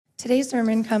Today's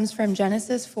sermon comes from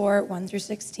Genesis 4, 1 through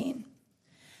 16.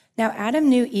 Now Adam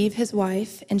knew Eve, his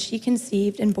wife, and she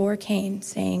conceived and bore Cain,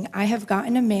 saying, I have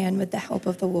gotten a man with the help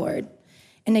of the Lord.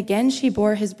 And again she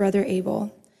bore his brother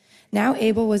Abel. Now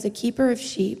Abel was a keeper of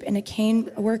sheep, and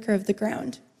Cain a worker of the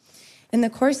ground. In the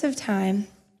course of time,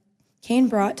 Cain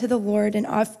brought to the Lord an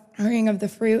offering of the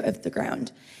fruit of the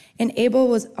ground, and Abel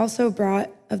was also brought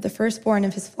of the firstborn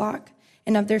of his flock,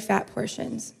 and of their fat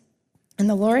portions. And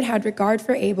the Lord had regard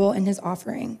for Abel and his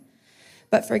offering.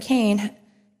 But for Cain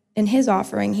and his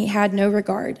offering he had no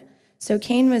regard. So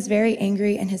Cain was very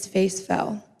angry, and his face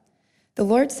fell. The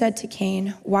Lord said to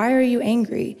Cain, Why are you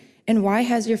angry, and why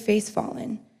has your face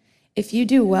fallen? If you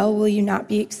do well, will you not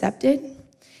be accepted?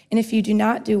 And if you do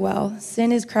not do well,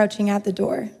 sin is crouching at the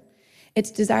door.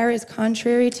 Its desire is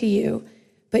contrary to you,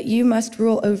 but you must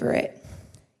rule over it.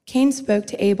 Cain spoke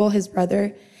to Abel his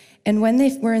brother, and when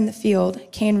they were in the field,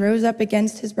 Cain rose up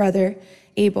against his brother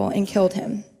Abel and killed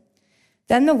him.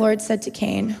 Then the Lord said to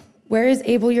Cain, Where is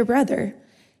Abel your brother?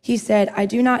 He said, I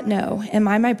do not know. Am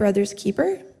I my brother's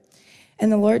keeper?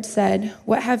 And the Lord said,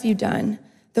 What have you done?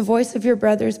 The voice of your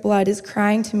brother's blood is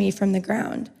crying to me from the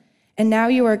ground. And now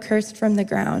you are cursed from the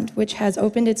ground, which has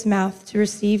opened its mouth to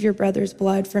receive your brother's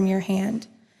blood from your hand.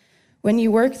 When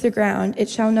you work the ground, it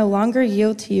shall no longer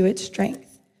yield to you its strength.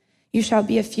 You shall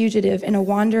be a fugitive and a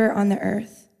wanderer on the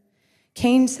earth.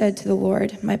 Cain said to the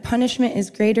Lord, My punishment is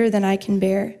greater than I can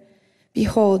bear.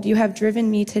 Behold, you have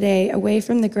driven me today away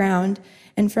from the ground,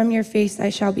 and from your face I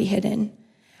shall be hidden.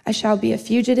 I shall be a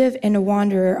fugitive and a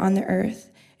wanderer on the earth,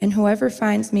 and whoever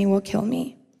finds me will kill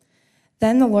me.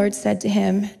 Then the Lord said to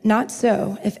him, Not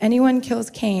so. If anyone kills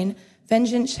Cain,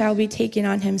 vengeance shall be taken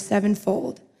on him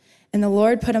sevenfold. And the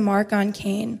Lord put a mark on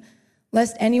Cain,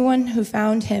 lest anyone who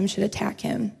found him should attack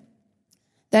him.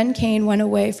 Then Cain went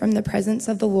away from the presence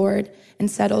of the Lord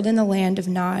and settled in the land of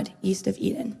Nod, east of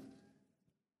Eden.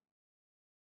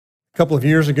 A couple of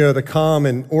years ago, the calm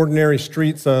and ordinary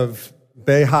streets of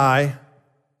Beihai,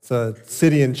 it's a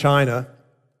city in China,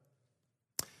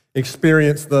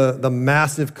 experienced the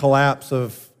massive collapse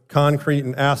of concrete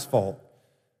and asphalt,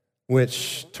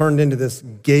 which turned into this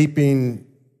gaping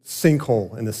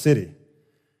sinkhole in the city.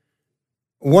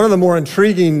 One of the more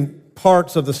intriguing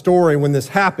parts of the story when this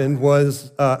happened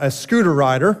was a scooter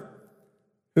rider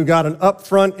who got an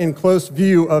up-front and close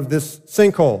view of this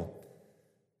sinkhole.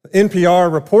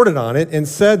 NPR reported on it and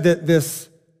said that this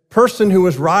person who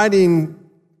was riding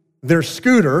their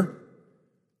scooter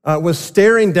was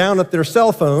staring down at their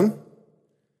cell phone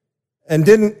and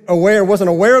wasn't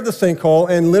aware of the sinkhole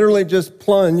and literally just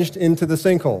plunged into the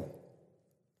sinkhole.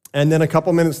 And then a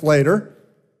couple minutes later,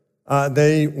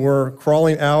 they were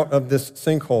crawling out of this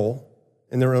sinkhole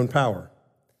in their own power.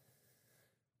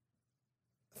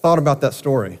 Thought about that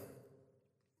story.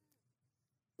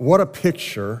 What a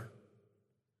picture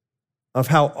of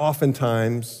how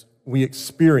oftentimes we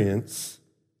experience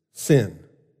sin.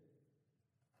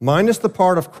 Minus the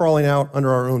part of crawling out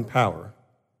under our own power.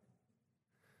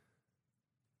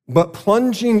 But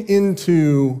plunging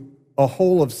into a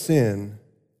hole of sin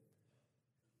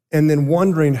and then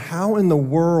wondering, how in the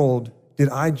world did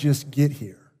I just get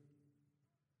here?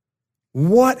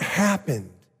 What happened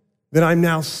that I'm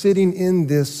now sitting in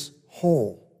this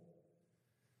hole?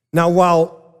 Now,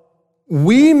 while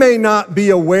we may not be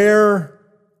aware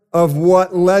of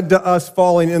what led to us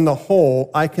falling in the hole,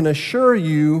 I can assure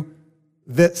you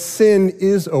that sin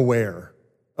is aware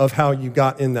of how you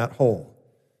got in that hole.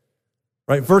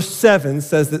 Right? Verse 7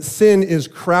 says that sin is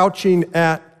crouching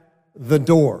at the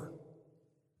door.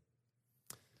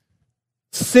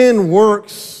 Sin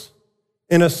works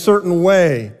in a certain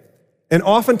way, and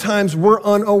oftentimes we're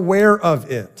unaware of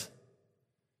it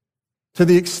to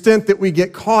the extent that we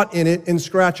get caught in it and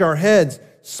scratch our heads.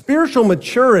 Spiritual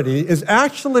maturity is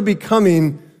actually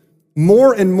becoming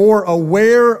more and more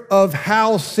aware of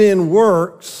how sin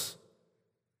works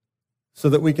so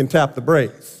that we can tap the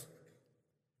brakes.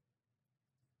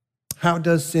 How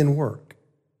does sin work?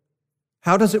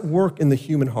 How does it work in the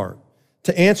human heart?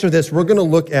 To answer this, we're going to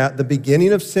look at the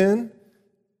beginning of sin,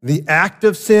 the act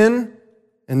of sin,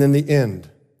 and then the end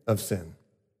of sin.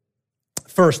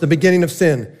 First, the beginning of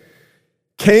sin.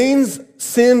 Cain's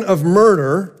sin of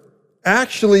murder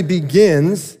actually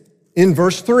begins in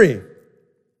verse 3.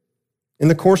 In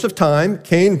the course of time,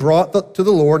 Cain brought to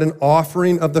the Lord an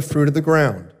offering of the fruit of the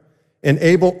ground, and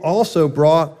Abel also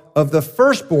brought of the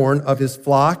firstborn of his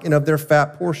flock and of their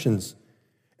fat portions.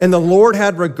 And the Lord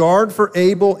had regard for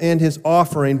Abel and his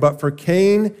offering, but for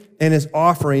Cain and his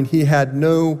offering he had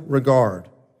no regard.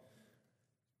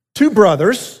 Two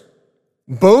brothers,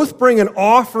 both bring an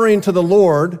offering to the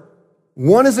Lord.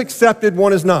 One is accepted,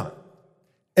 one is not.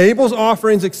 Abel's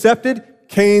offering is accepted,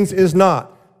 Cain's is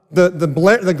not.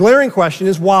 The glaring question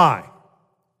is why?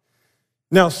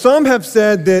 Now, some have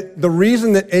said that the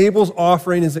reason that Abel's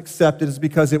offering is accepted is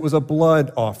because it was a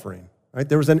blood offering, right?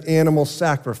 There was an animal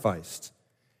sacrificed,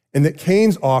 and that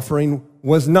Cain's offering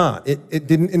was not. It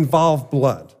didn't involve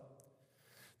blood.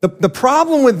 The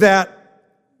problem with that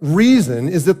reason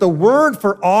is that the word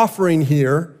for offering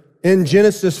here in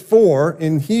Genesis 4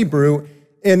 in Hebrew,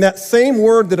 and that same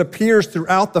word that appears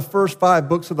throughout the first 5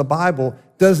 books of the Bible,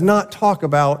 does not talk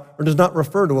about or does not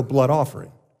refer to a blood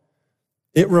offering.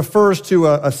 It refers to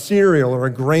a cereal or a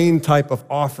grain type of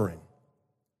offering.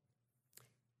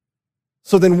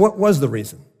 So then what was the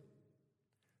reason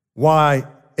why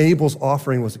Abel's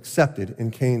offering was accepted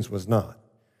and Cain's was not?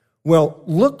 Well,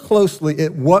 look closely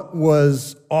at what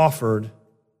was offered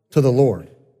to the Lord.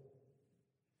 It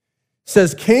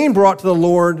says Cain brought to the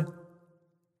Lord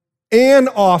an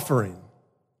offering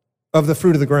of the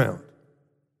fruit of the ground.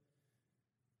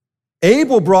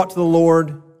 Abel brought to the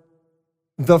Lord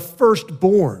the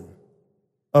firstborn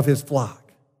of his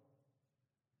flock.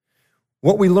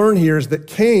 What we learn here is that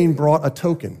Cain brought a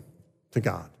token to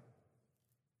God.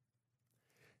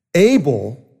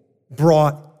 Abel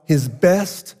brought his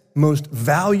best, most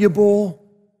valuable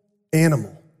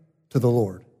animal to the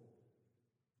Lord.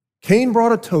 Cain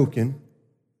brought a token,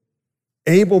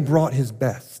 Abel brought his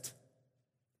best.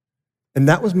 And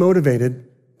that was motivated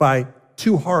by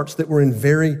two hearts that were in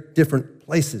very different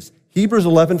places. Hebrews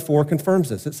 11:4 confirms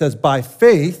this. It says, by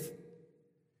faith,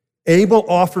 Abel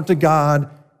offered to God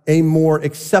a more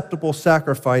acceptable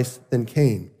sacrifice than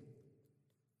Cain.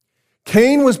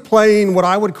 Cain was playing what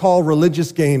I would call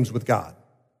religious games with God.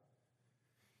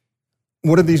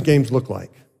 What do these games look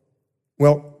like?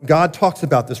 Well, God talks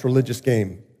about this religious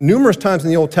game numerous times in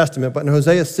the Old Testament, but in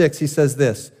Hosea 6, he says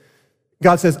this.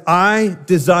 God says, I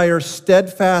desire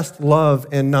steadfast love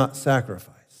and not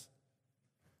sacrifice,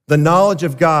 the knowledge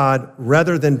of God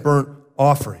rather than burnt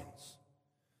offerings.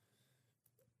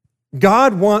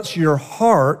 God wants your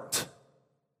heart,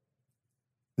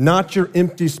 not your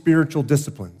empty spiritual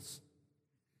disciplines.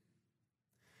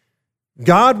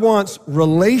 God wants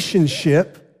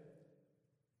relationship,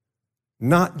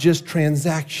 not just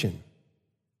transaction.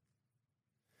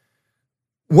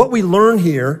 What we learn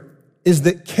here is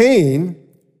that Cain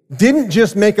didn't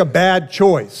just make a bad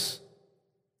choice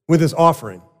with his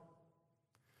offering.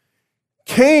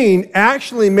 Cain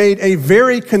actually made a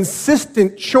very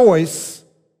consistent choice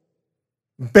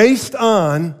based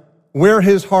on where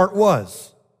his heart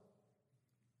was.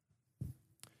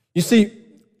 You see,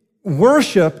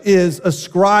 worship is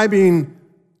ascribing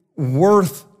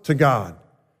worth to God.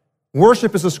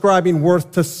 Worship is ascribing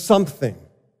worth to something,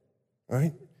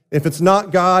 right? If it's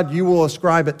not God, you will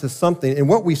ascribe it to something. And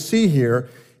what we see here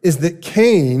is that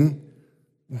Cain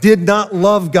did not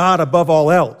love God above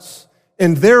all else.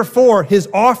 And therefore, his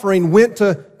offering went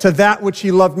to that which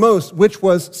he loved most, which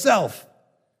was self.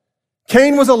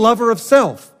 Cain was a lover of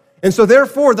self. And so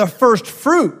therefore, the first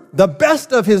fruit, the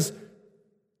best of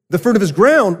the fruit of his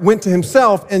ground went to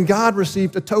himself, and God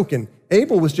received a token.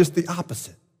 Abel was just the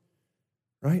opposite,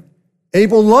 right?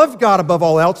 Abel loved God above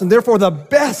all else, and therefore the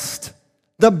best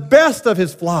of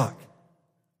his flock,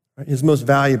 right, his most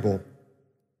valuable,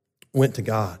 went to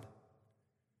God.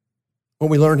 What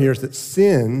we learn here is that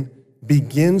sin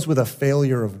begins with a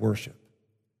failure of worship.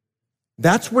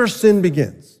 That's where sin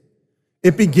begins.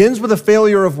 It begins with a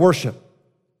failure of worship.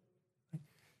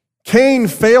 Cain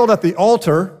failed at the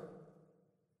altar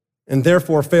and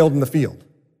therefore failed in the field.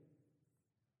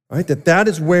 Right? That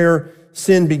is where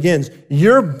sin begins.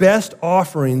 Your best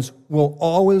offerings will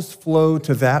always flow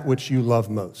to that which you love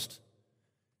most.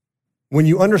 When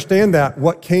you understand that,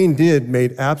 what Cain did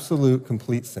made absolute,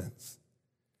 complete sense.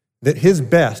 That his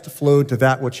best flowed to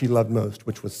that which he loved most,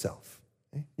 which was self.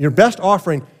 Your best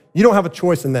offering, you don't have a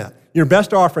choice in that. Your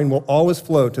best offering will always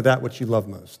flow to that which you love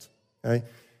most. Okay?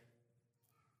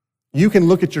 You can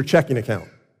look at your checking account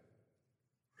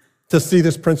to see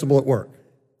this principle at work.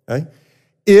 Okay?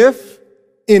 If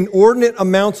inordinate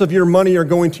amounts of your money are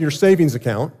going to your savings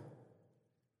account,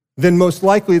 then most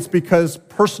likely it's because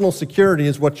personal security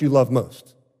is what you love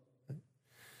most.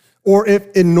 Or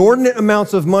if inordinate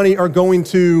amounts of money are going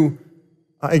to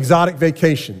exotic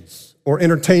vacations or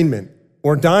entertainment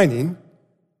or dining,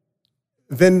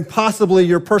 then possibly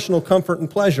your personal comfort and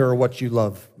pleasure are what you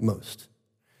love most.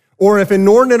 Or if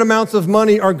inordinate amounts of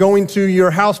money are going to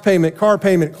your house payment, car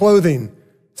payment, clothing,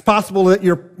 it's possible that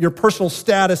your personal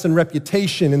status and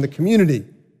reputation in the community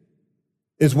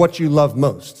is what you love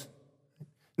most.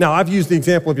 Now, I've used the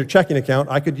example of your checking account.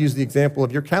 I could use the example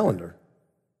of your calendar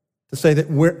to say that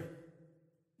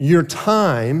your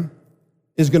time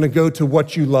is going to go to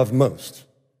what you love most,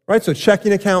 right? So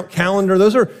checking account, calendar,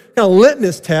 those are kind of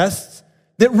litmus tests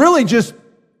that really just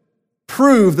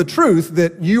prove the truth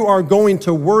that you are going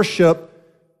to worship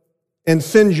and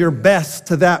send your best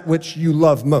to that which you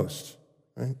love most,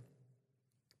 right?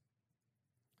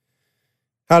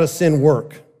 How does sin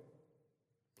work?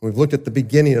 We've looked at the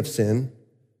beginning of sin.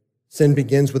 Sin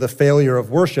begins with a failure of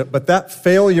worship, but that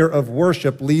failure of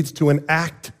worship leads to an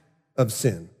act of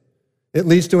sin. It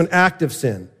leads to an act of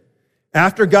sin.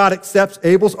 After God accepts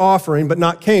Abel's offering, but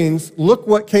not Cain's, look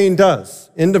what Cain does.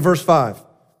 Into verse 5.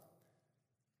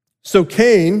 So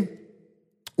Cain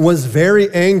was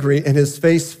very angry and his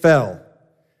face fell.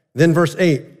 Then verse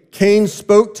 8, Cain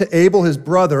spoke to Abel his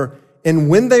brother, and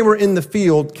when they were in the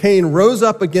field, Cain rose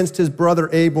up against his brother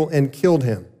Abel and killed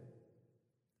him.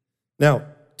 Now,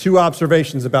 two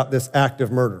observations about this act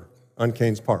of murder on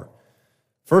Cain's part.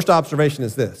 First observation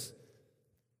is this,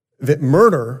 that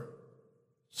murder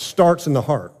starts in the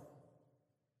heart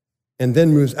and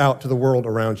then moves out to the world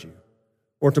around you.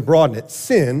 Or to broaden it,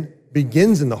 sin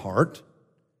begins in the heart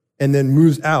and then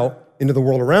moves out into the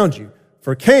world around you.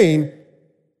 For Cain,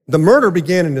 the murder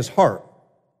began in his heart.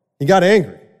 He got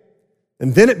angry,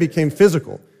 and then it became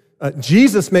physical.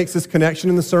 Jesus makes this connection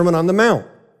in the Sermon on the Mount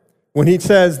when he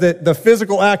says that the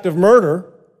physical act of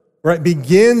murder, right,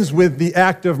 begins with the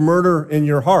act of murder in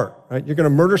your heart. Right? You're going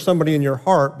to murder somebody in your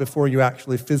heart before you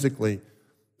actually physically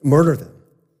murder them.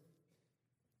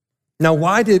 Now,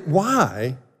 why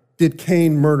did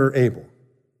Cain murder Abel?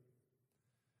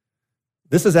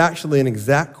 This is actually an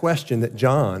exact question that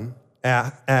John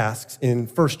asks in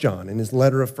 1 John, in his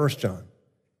letter of 1 John,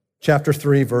 chapter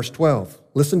 3, verse 12.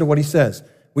 Listen to what he says.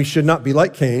 We should not be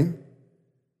like Cain,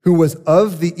 who was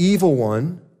of the evil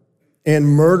one and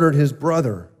murdered his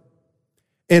brother.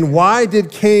 And why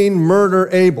did Cain murder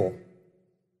Abel?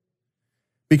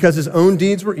 Because his own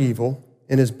deeds were evil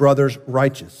and his brother's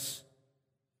righteous.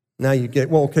 Now you get,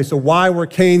 well, okay, so why were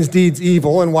Cain's deeds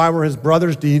evil and why were his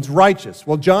brother's deeds righteous?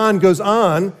 Well, John goes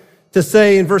on to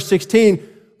say in verse 16,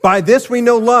 by this we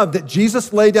know love, that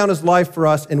Jesus laid down his life for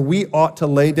us, and we ought to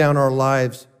lay down our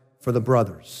lives for the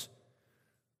brothers.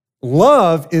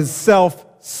 Love is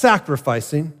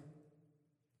self-sacrificing.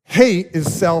 Hate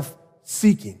is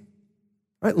self-seeking.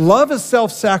 Right? Love is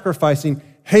self-sacrificing.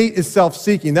 Hate is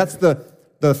self-seeking. That's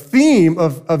the theme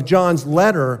of John's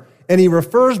letter. And he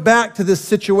refers back to this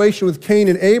situation with Cain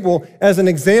and Abel as an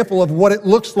example of what it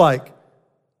looks like,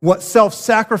 what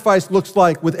self-sacrifice looks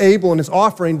like with Abel and his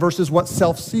offering versus what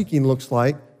self-seeking looks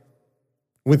like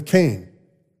with Cain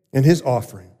and his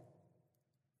offering.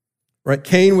 Right?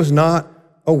 Cain was not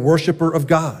a worshiper of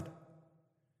God.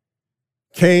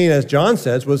 Cain, as John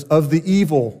says, was of the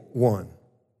evil one.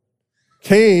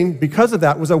 Cain, because of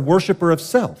that, was a worshiper of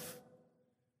self.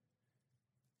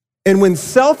 And when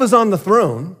self is on the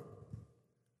throne,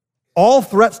 all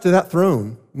threats to that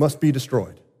throne must be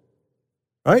destroyed.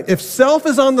 Right? If self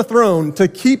is on the throne, to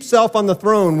keep self on the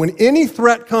throne, when any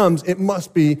threat comes, it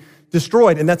must be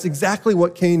destroyed. And that's exactly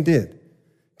what Cain did.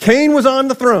 Cain was on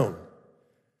the throne.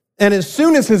 And as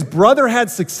soon as his brother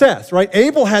had success, right?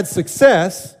 Abel had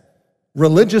success,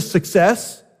 religious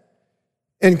success,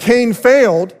 and Cain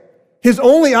failed. His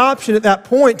only option at that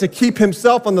point to keep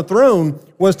himself on the throne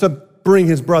was to bring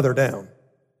his brother down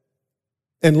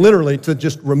and literally to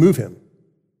just remove him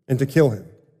and to kill him.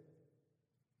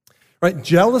 Right?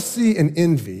 Jealousy and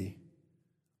envy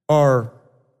are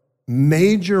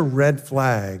major red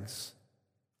flags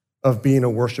of being a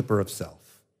worshiper of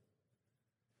self.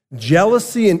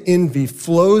 Jealousy and envy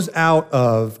flows out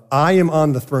of, I am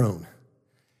on the throne.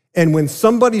 And when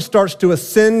somebody starts to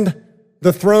ascend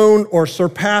the throne or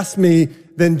surpass me,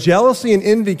 then jealousy and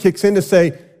envy kicks in to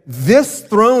say, this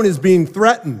throne is being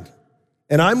threatened,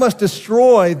 and I must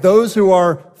destroy those who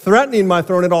are threatening my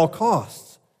throne at all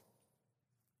costs.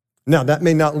 Now, that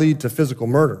may not lead to physical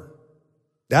murder.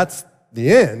 That's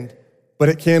the end, but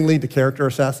it can lead to character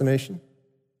assassination,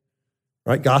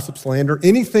 right? Gossip, slander,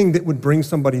 anything that would bring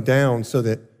somebody down so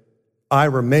that I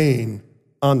remain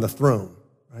on the throne,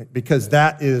 right? Because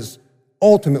that is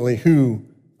ultimately who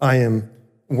I am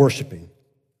worshiping.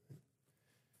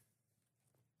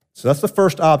 So that's the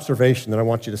first observation that I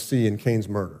want you to see in Cain's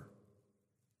murder,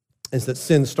 is that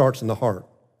sin starts in the heart.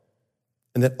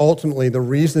 And that ultimately the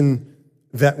reason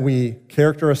that we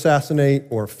character assassinate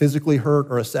or physically hurt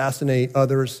or assassinate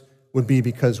others would be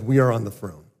because we are on the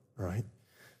throne, right?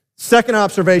 Second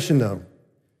observation, though,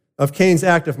 of Cain's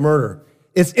act of murder.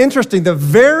 It's interesting, the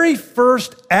very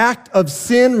first act of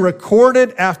sin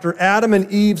recorded after Adam and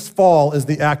Eve's fall is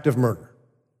the act of murder.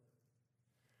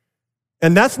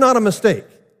 And that's not a mistake,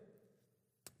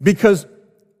 because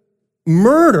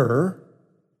murder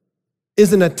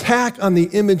is an attack on the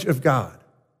image of God.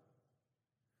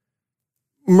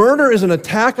 Murder is an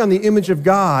attack on the image of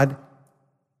God.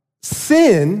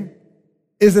 Sin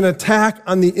is an attack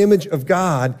on the image of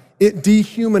God. It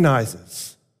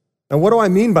dehumanizes. Now, what do I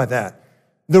mean by that?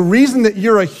 The reason that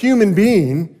you're a human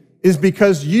being is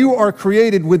because you are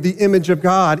created with the image of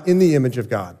God, in the image of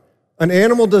God. An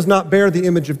animal does not bear the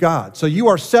image of God, so you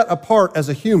are set apart as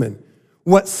a human.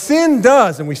 What sin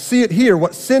does, and we see it here,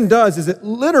 what sin does is it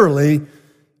literally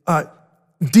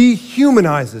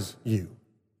dehumanizes you.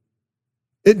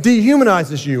 It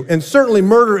dehumanizes you, and certainly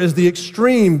murder is the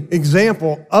extreme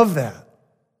example of that,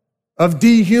 of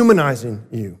dehumanizing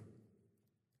you.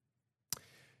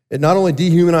 It not only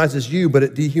dehumanizes you, but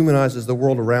it dehumanizes the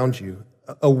world around you.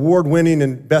 Award-winning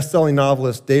and best-selling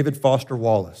novelist David Foster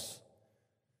Wallace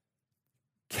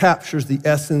captures the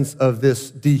essence of this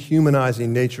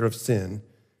dehumanizing nature of sin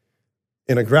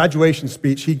in a graduation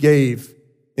speech he gave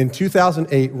in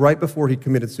 2008, right before he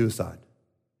committed suicide.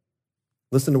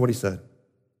 Listen to what he said.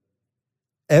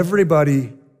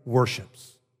 Everybody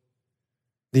worships.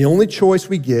 The only choice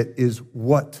we get is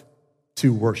what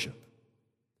to worship.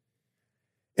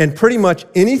 And pretty much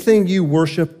anything you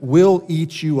worship will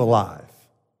eat you alive.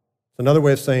 It's another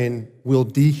way of saying will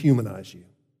dehumanize you.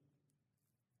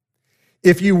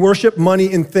 If you worship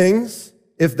money and things,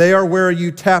 if they are where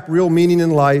you tap real meaning in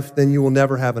life, then you will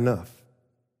never have enough.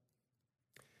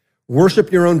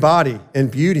 Worship your own body and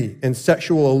beauty and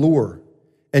sexual allure,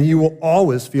 and you will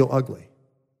always feel ugly.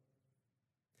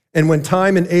 And when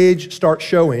time and age start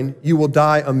showing, you will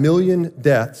die a million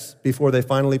deaths before they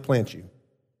finally plant you.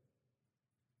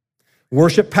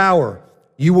 Worship power,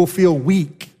 you will feel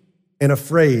weak and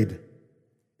afraid,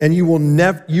 and you will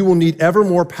need ever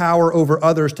more power over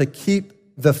others to keep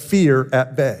the fear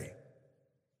at bay.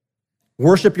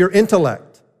 Worship your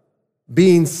intellect,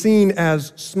 being seen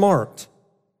as smart.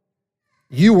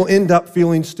 You will end up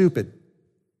feeling stupid,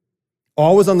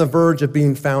 always on the verge of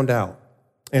being found out,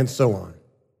 and so on.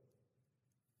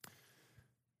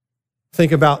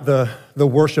 Think about the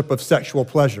worship of sexual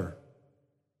pleasure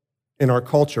in our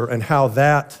culture and how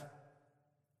that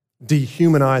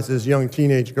dehumanizes young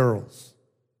teenage girls,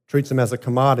 treats them as a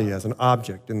commodity, as an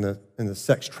object in the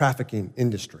sex trafficking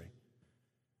industry.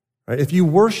 Right? If you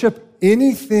worship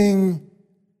anything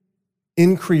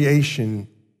in creation,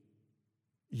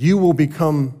 you will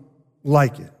become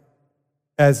like it,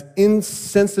 as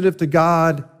insensitive to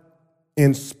God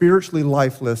and spiritually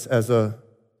lifeless as a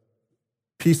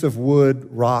piece of wood,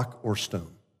 rock, or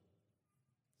stone.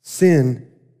 Sin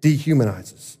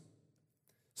dehumanizes.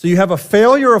 So you have a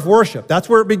failure of worship. That's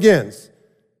where it begins,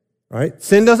 right?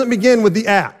 Sin doesn't begin with the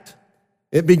act.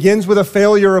 It begins with a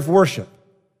failure of worship.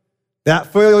 That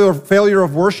failure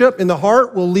of worship in the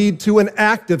heart will lead to an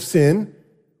act of sin,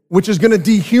 which is going to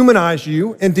dehumanize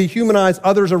you and dehumanize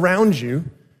others around you.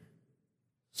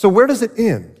 So where does it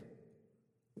end?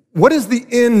 What is the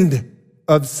end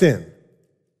of sin?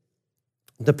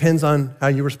 It depends on how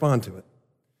you respond to it.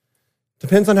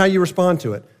 Depends on how you respond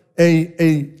to it.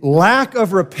 A lack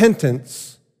of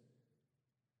repentance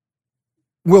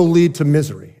will lead to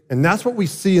misery. And that's what we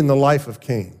see in the life of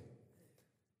Cain.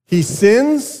 He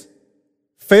sins,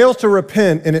 fails to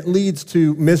repent, and it leads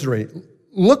to misery.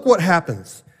 Look what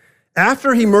happens.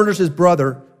 After he murders his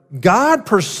brother, God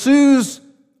pursues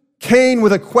Cain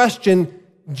with a question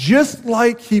just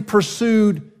like he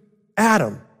pursued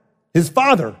Adam, his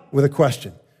father, with a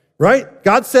question, right?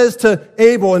 God says to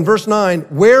Abel in verse 9,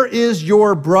 "Where is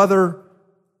your brother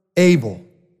Abel?"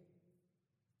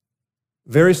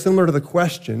 Very similar to the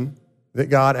question that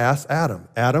God asked Adam.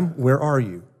 Adam, where are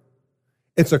you?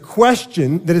 It's a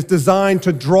question that is designed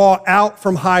to draw out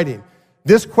from hiding.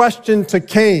 This question to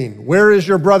Cain, where is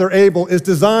your brother Abel, is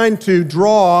designed to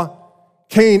draw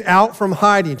Cain out from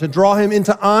hiding, to draw him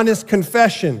into honest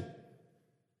confession.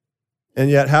 And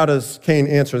yet, how does Cain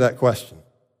answer that question?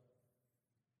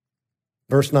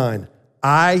 Verse 9,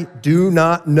 "I do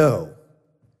not know.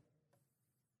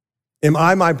 Am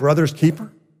I my brother's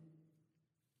keeper?"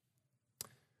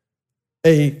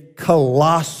 A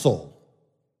colossal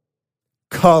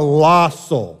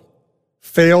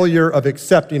failure of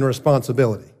accepting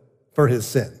responsibility for his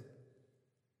sin.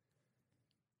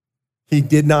 He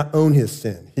did not own his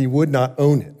sin. He would not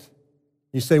own it.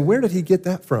 You say, where did he get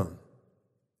that from?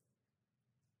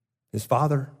 His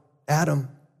father, Adam,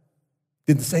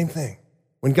 did the same thing.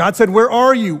 When God said, "Where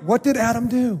are you?" what did Adam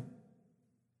do?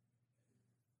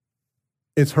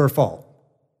 It's her fault.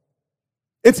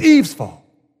 It's Eve's fault,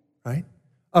 right?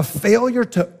 A failure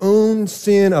to own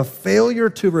sin, a failure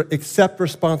to accept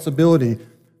responsibility,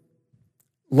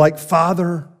 like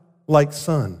father, like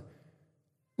son.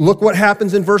 Look what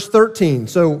happens in verse 13.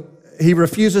 So he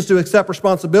refuses to accept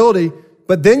responsibility,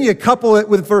 but then you couple it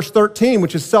with verse 13,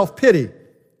 which is self-pity.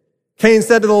 Cain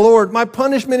said to the Lord, "My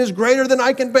punishment is greater than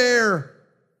I can bear."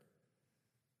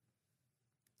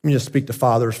 Let me just speak to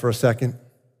fathers for a second.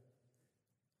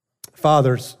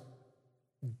 Fathers,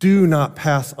 do not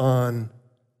pass on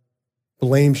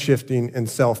blame shifting and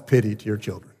self-pity to your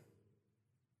children.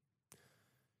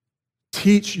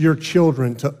 Teach your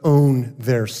children to own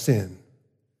their sin,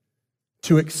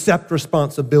 to accept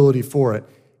responsibility for it.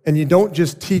 And you don't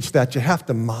just teach that, you have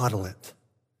to model it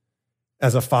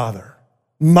as a father.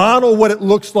 Model what it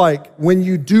looks like when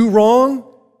you do wrong,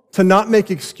 to not make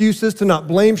excuses, to not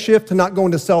blame shift, to not go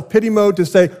into self-pity mode, to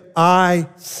say, I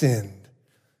sinned,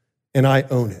 and I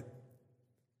own it,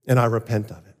 and I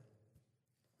repent of it.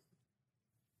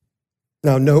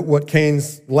 Now note what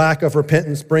Cain's lack of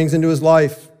repentance brings into his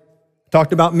life.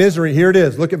 Talked about misery. Here it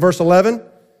is. Look at verse 11.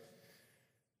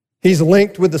 He's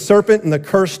linked with the serpent in the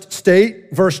cursed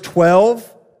state. Verse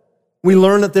 12, we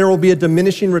learn that there will be a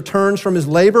diminishing returns from his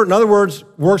labor. In other words,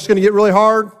 work's going to get really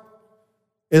hard.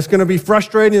 It's going to be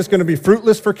frustrating. It's going to be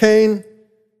fruitless for Cain.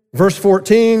 Verse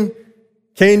 14,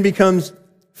 Cain becomes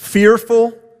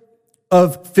fearful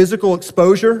of physical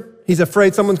exposure. He's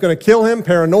afraid someone's going to kill him.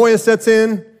 Paranoia sets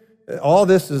in. All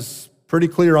this is pretty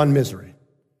clear on misery.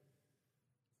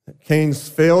 Cain's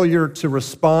failure to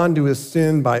respond to his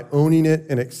sin by owning it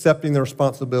and accepting the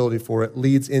responsibility for it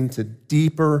leads into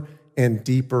deeper and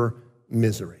deeper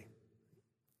misery.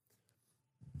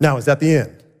 Now, is that the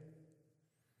end?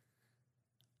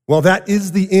 Well, that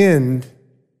is the end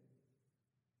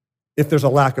if there's a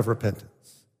lack of repentance.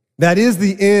 That is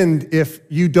the end if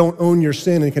you don't own your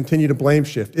sin and continue to blame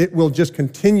shift. It will just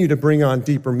continue to bring on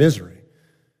deeper misery.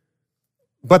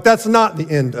 But that's not the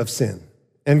end of sin.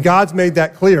 And God's made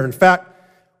that clear. In fact,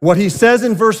 what he says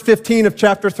in verse 15 of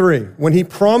chapter 3, when he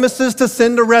promises to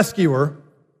send a rescuer,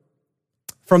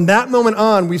 from that moment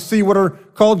on, we see what are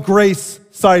called grace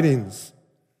sightings.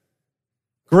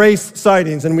 Grace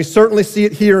sightings, and we certainly see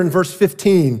it here in verse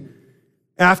 15.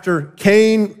 After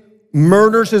Cain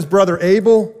murders his brother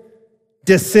Abel,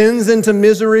 descends into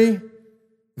misery,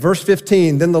 verse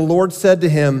 15, then the Lord said to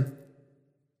him,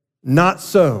 "Not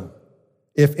so.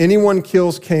 If anyone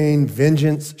kills Cain,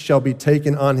 vengeance shall be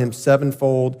taken on him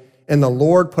sevenfold." And the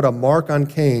Lord put a mark on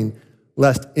Cain,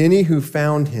 lest any who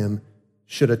found him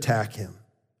should attack him.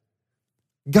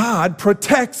 God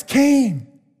protects Cain.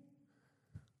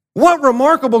 What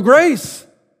remarkable grace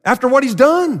after what he's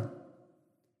done.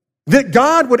 That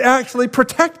God would actually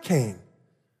protect Cain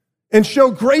and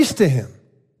show grace to him.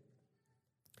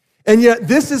 And yet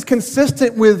this is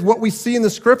consistent with what we see in the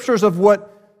scriptures of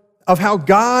how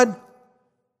God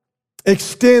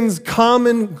extends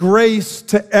common grace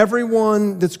to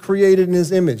everyone that's created in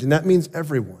his image, and that means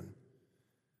everyone.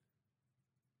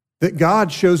 That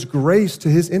God shows grace to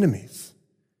his enemies.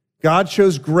 God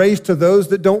shows grace to those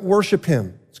that don't worship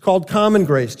him. It's called common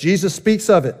grace. Jesus speaks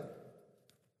of it.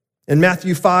 In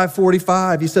Matthew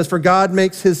 5:45, he says, "For God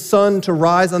makes his sun to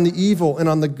rise on the evil and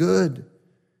on the good,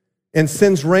 and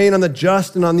sends rain on the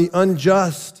just and on the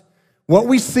unjust." What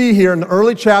we see here in the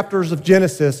early chapters of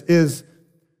Genesis is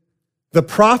the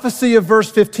prophecy of verse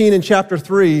 15 in chapter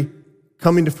 3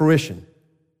 coming to fruition,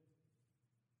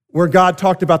 where God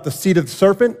talked about the seed of the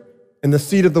serpent and the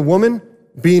seed of the woman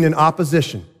being in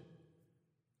opposition.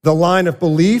 The line of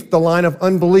belief, the line of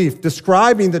unbelief,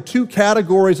 describing the two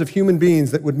categories of human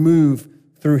beings that would move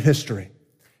through history.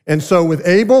 And so with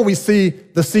Abel, we see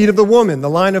the seed of the woman, the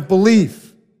line of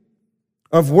belief,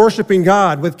 of worshiping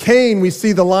God. With Cain, we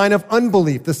see the line of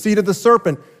unbelief, the seed of the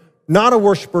serpent, not a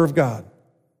worshiper of God.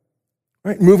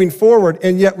 Right, moving forward,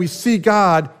 and yet we see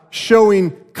God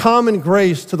showing common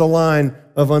grace to the line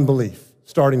of unbelief,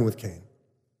 starting with Cain.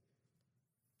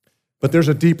 But there's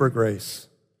a deeper grace.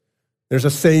 There's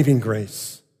a saving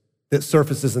grace that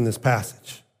surfaces in this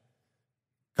passage.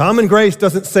 Common grace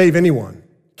doesn't save anyone,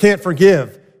 can't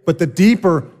forgive, but the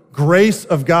deeper grace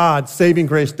of God, saving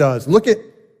grace does. Look at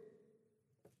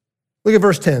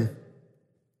verse 10.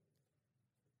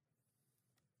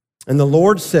 And the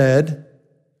Lord said,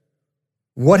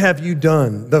 "What have you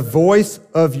done? The voice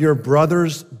of your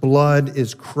brother's blood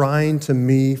is crying to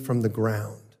me from the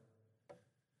ground."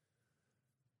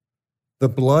 The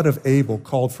blood of Abel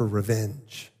called for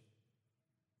revenge.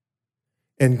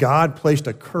 And God placed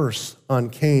a curse on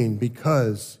Cain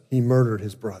because he murdered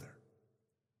his brother.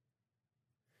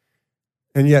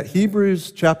 And yet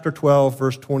Hebrews chapter 12,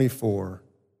 verse 24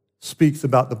 speaks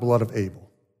about the blood of Abel.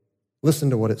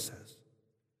 Listen to what it says.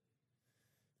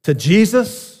 "To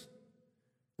Jesus,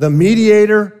 the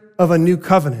mediator of a new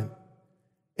covenant,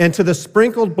 and to the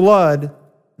sprinkled blood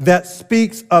that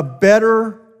speaks a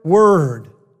better word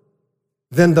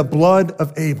than the blood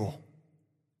of Abel.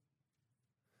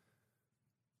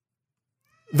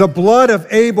 The blood of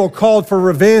Abel called for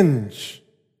revenge.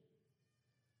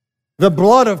 The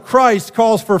blood of Christ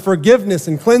calls for forgiveness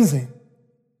and cleansing.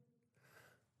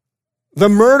 The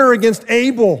murder against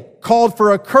Abel called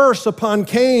for a curse upon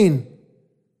Cain.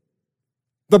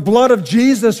 The blood of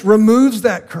Jesus removes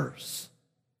that curse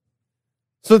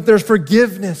so that there's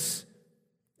forgiveness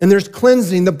and there's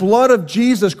cleansing. The blood of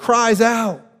Jesus cries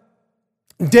out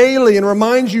daily and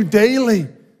reminds you daily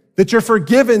that you're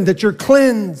forgiven, that you're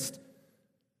cleansed.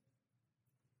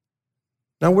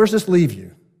 Now, where's this leave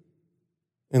you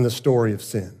in the story of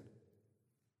sin?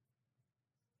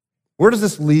 Where does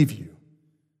this leave you?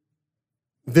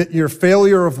 That your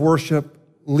failure of worship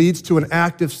leads to an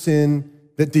act of sin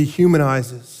that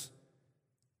dehumanizes.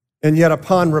 And yet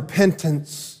upon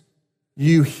repentance,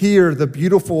 you hear the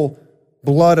beautiful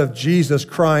blood of Jesus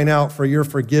crying out for your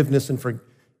forgiveness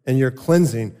and your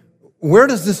cleansing. Where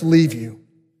does this leave you?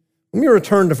 Let me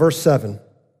return to verse 7.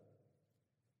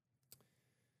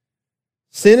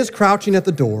 Sin is crouching at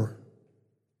the door.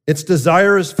 Its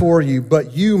desire is for you,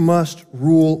 but you must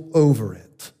rule over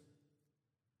it.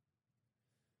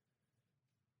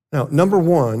 Now, number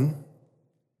one,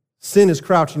 sin is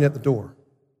crouching at the door.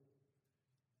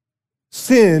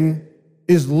 Sin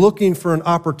is looking for an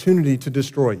opportunity to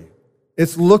destroy you.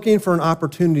 It's looking for an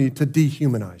opportunity to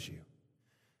dehumanize you.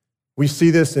 We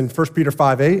see this in 1 Peter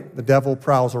 5:8. The devil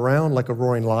prowls around like a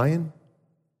roaring lion,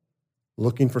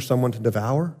 looking for someone to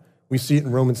devour. We see it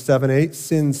in Romans 7:8.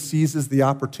 Sin seizes the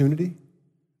opportunity.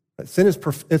 Sin is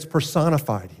it's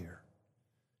personified here,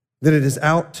 that it is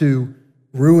out to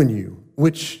ruin you,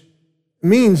 which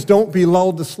means don't be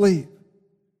lulled to sleep.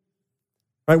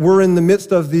 Right? We're in the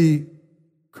midst of the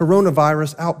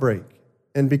coronavirus outbreak,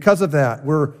 and because of that,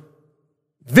 we're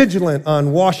vigilant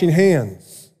on washing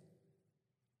hands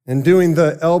and doing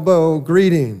the elbow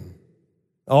greeting,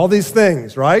 all these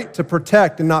things, right, to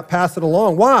protect and not pass it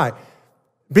along. Why?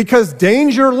 Because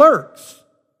danger lurks.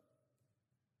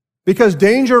 Because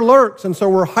danger lurks, and so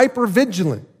we're hyper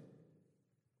vigilant.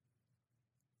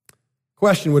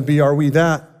 Question would be, are we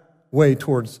that way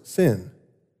towards sin?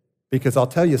 Because I'll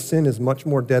tell you, sin is much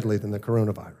more deadly than the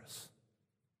coronavirus.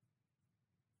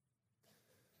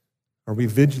 Are we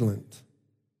vigilant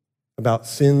about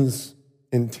sin's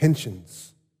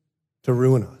intentions to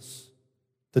ruin us,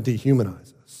 to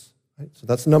dehumanize us? Right? So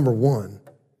that's number one.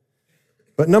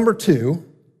 But number two,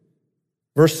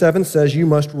 verse 7 says you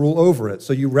must rule over it.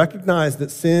 So you recognize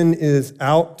that sin is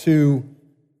out to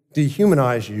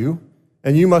dehumanize you,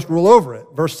 and you must rule over it.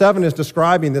 Verse 7 is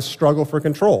describing this struggle for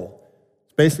control.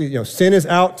 It's basically, sin is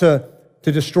out to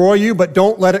destroy you, but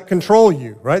don't let it control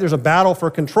you, right? There's a battle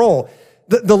for control.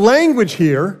 The language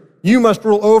here, you must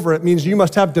rule over it, means you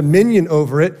must have dominion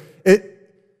over it.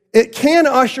 It can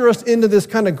usher us into this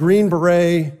kind of Green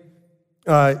Beret,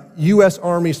 U.S.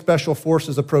 Army Special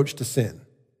Forces approach to sin,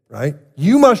 right?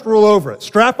 You must rule over it.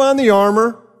 Strap on the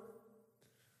armor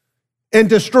and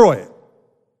destroy it.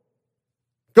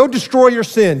 Go destroy your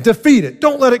sin. Defeat it.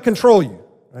 Don't let it control you,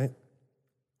 right?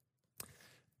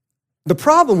 The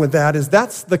problem with that is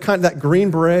that's the kind that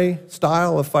Green Beret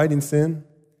style of fighting sin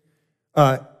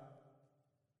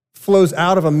flows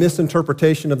out of a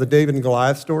misinterpretation of the David and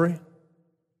Goliath story,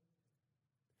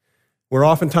 where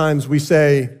oftentimes we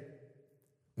say,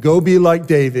 go be like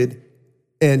David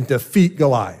and defeat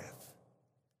Goliath.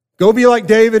 Go be like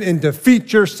David and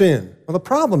defeat your sin. Well, the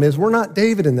problem is we're not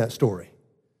David in that story.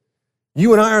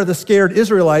 You and I are the scared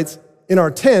Israelites in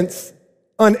our tents,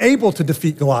 unable to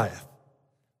defeat Goliath,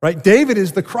 right? David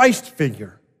is the Christ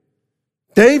figure.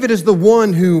 David is the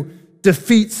one who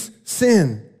defeats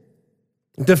sin,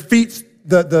 defeats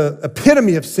the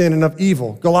epitome of sin and of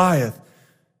evil, Goliath,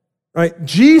 right?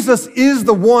 Jesus is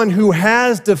the one who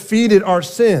has defeated our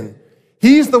sin.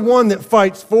 He's the one that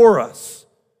fights for us.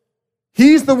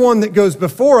 He's the one that goes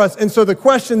before us. And so the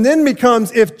question then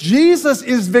becomes, if Jesus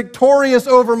is victorious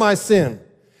over my sin,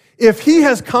 if he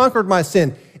has conquered my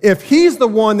sin, if he's the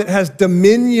one that has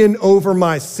dominion over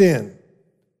my sin,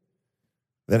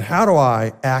 then how do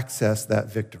I access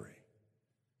that victory?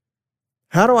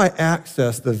 How do I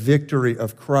access the victory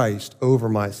of Christ over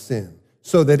my sin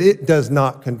so that it does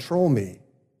not control me?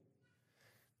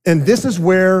 And this is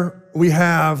where we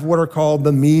have what are called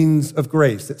the means of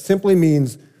grace. It simply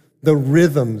means the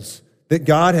rhythms that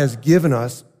God has given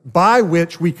us by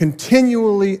which we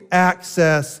continually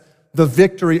access the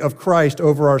victory of Christ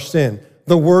over our sin.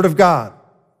 The Word of God,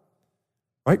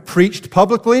 right? Preached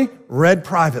publicly, read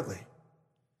privately.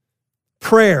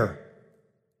 Prayer,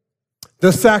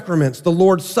 the sacraments, the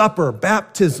Lord's Supper,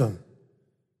 baptism,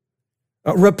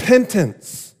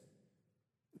 repentance,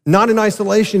 not in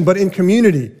isolation, but in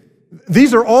community.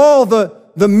 These are all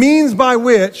the means by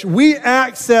which we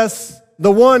access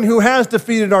the one who has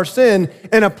defeated our sin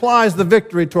and applies the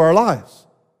victory to our lives.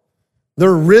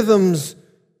 They're rhythms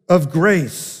of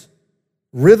grace,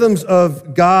 rhythms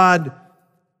of God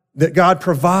that God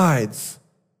provides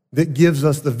that gives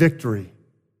us the victory,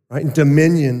 right? And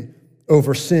dominion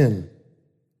over sin.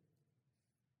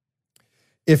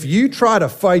 If you try to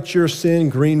fight your sin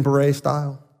Green Beret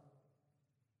style,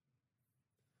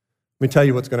 let me tell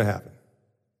you what's going to happen.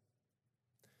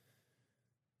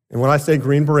 And when I say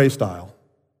Green Beret style,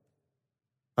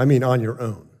 I mean on your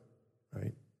own,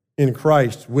 right? In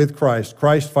Christ, with Christ,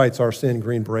 Christ fights our sin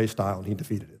Green Beret style, and he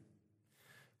defeated it.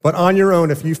 But on your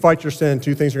own, if you fight your sin,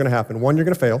 two things are going to happen. One, you're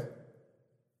going to fail.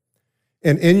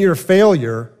 And in your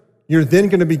failure, you're then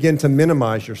going to begin to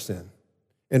minimize your sin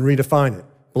and redefine it.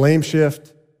 Blame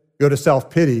shift, go to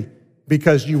self-pity,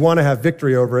 because you want to have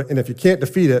victory over it. And if you can't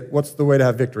defeat it, what's the way to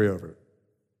have victory over it?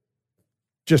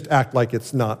 Just act like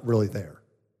it's not really there,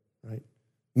 right?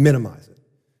 Minimize it.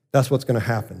 That's what's going to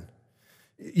happen.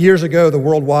 Years ago, the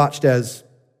world watched as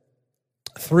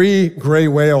 3 gray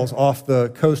whales off the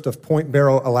coast of Point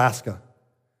Barrow, Alaska,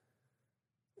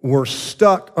 were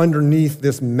stuck underneath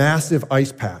this massive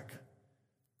ice pack.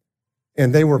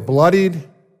 And they were bloodied,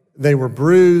 they were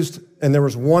bruised, and there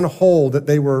was one hole that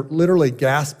they were literally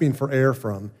gasping for air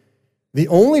from. The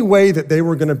only way that they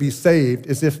were going to be saved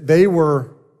is if they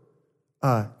were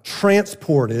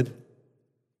transported,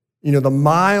 the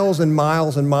miles and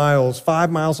miles and miles,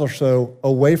 5 miles or so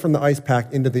away from the ice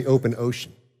pack into the open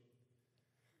ocean.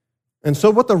 And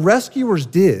so what the rescuers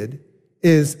did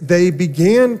is they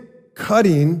began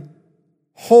cutting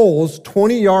holes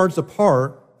 20 yards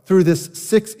apart through this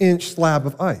 6-inch slab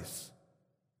of ice.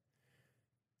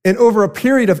 And over a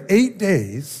period of 8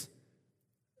 days,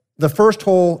 the first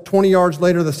hole, 20 yards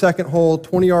later, the second hole,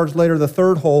 20 yards later, the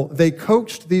third hole, they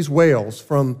coaxed these whales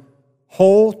from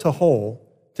hole to hole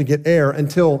to get air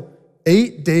until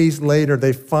 8 days later,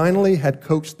 they finally had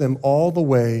coaxed them all the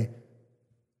way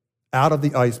out of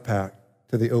the ice pack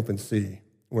to the open sea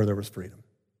where there was freedom.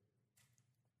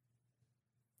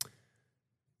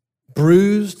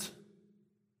 Bruised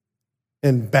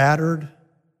and battered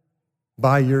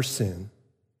by your sin,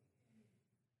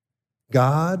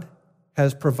 God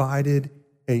has provided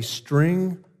a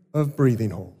string of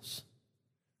breathing holes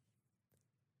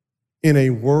in a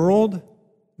world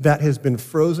that has been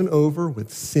frozen over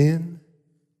with sin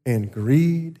and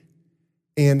greed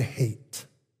and hate,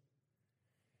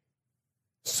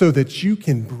 so that you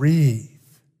can breathe.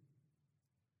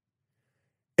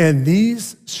 And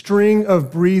these string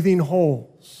of breathing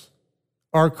holes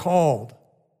are called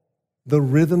the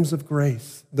rhythms of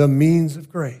grace, the means of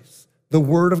grace, the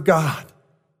Word of God,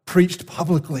 preached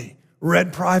publicly,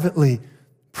 read privately,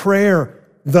 prayer,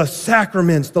 the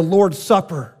sacraments, the Lord's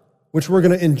Supper, which we're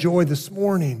going to enjoy this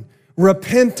morning,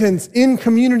 repentance in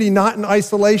community, not in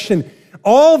isolation.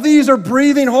 All these are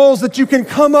breathing holes that you can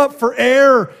come up for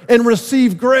air and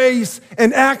receive grace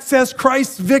and access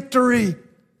Christ's victory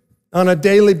on a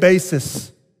daily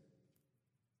basis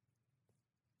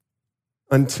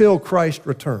until Christ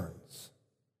returns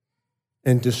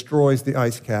and destroys the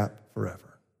ice cap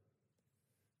forever.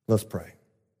 Let's pray.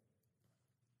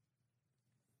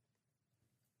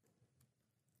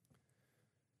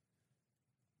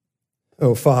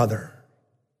 Oh, Father,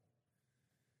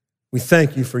 we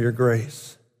thank you for your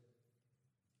grace.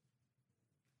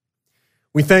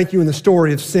 We thank you in the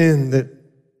story of sin that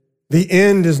the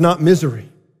end is not misery.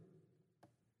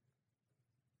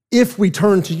 If we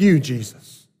turn to you,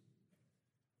 Jesus,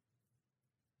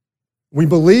 we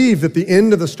believe that the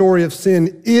end of the story of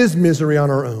sin is misery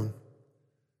on our own.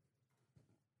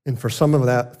 And for some of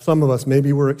us,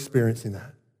 maybe we're experiencing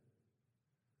that.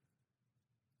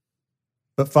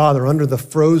 But Father, under the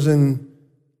frozen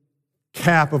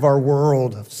cap of our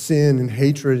world of sin and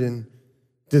hatred and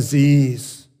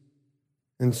disease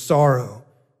and sorrow,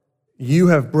 you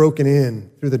have broken in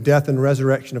through the death and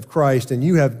resurrection of Christ, and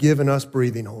you have given us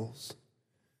breathing holes.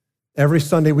 Every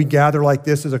Sunday we gather like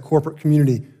this as a corporate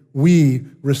community, we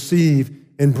receive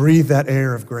and breathe that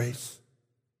air of grace.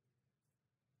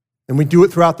 And we do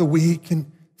it throughout the week,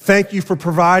 and thank you for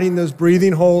providing those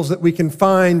breathing holes that we can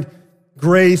find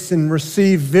grace and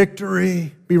receive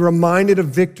victory, be reminded of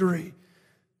victory.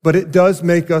 But it does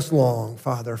make us long,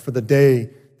 Father, for the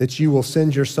day that you will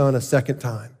send your Son a second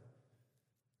time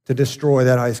to destroy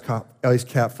that ice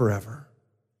cap forever.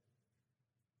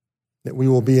 That we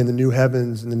will be in the new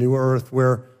heavens and the new earth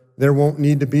where there won't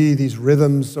need to be these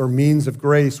rhythms or means of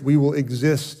grace. We will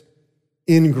exist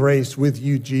in grace with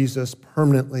you, Jesus,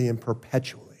 permanently and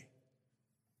perpetually.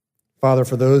 Father,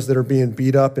 for those that are being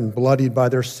beat up and bloodied by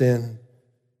their sin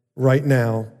right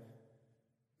now,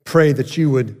 pray that you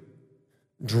would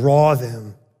draw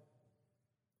them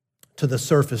to the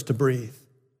surface to breathe.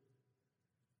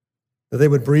 That they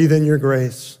would breathe in your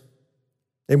grace.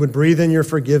 They would breathe in your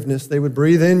forgiveness. They would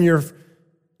breathe in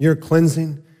your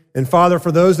cleansing. And Father,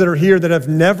 for those that are here that have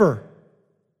never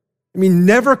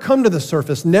come to the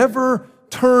surface, never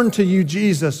turned to you,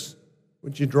 Jesus,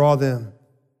 would you draw them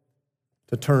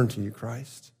to turn to you,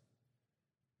 Christ,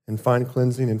 and find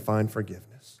cleansing and find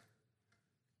forgiveness?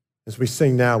 As we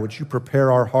sing now, would you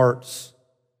prepare our hearts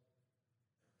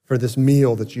for this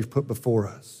meal that you've put before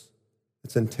us?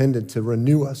 It's intended to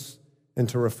renew us and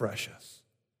to refresh us.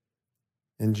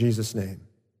 In Jesus' name,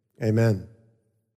 amen.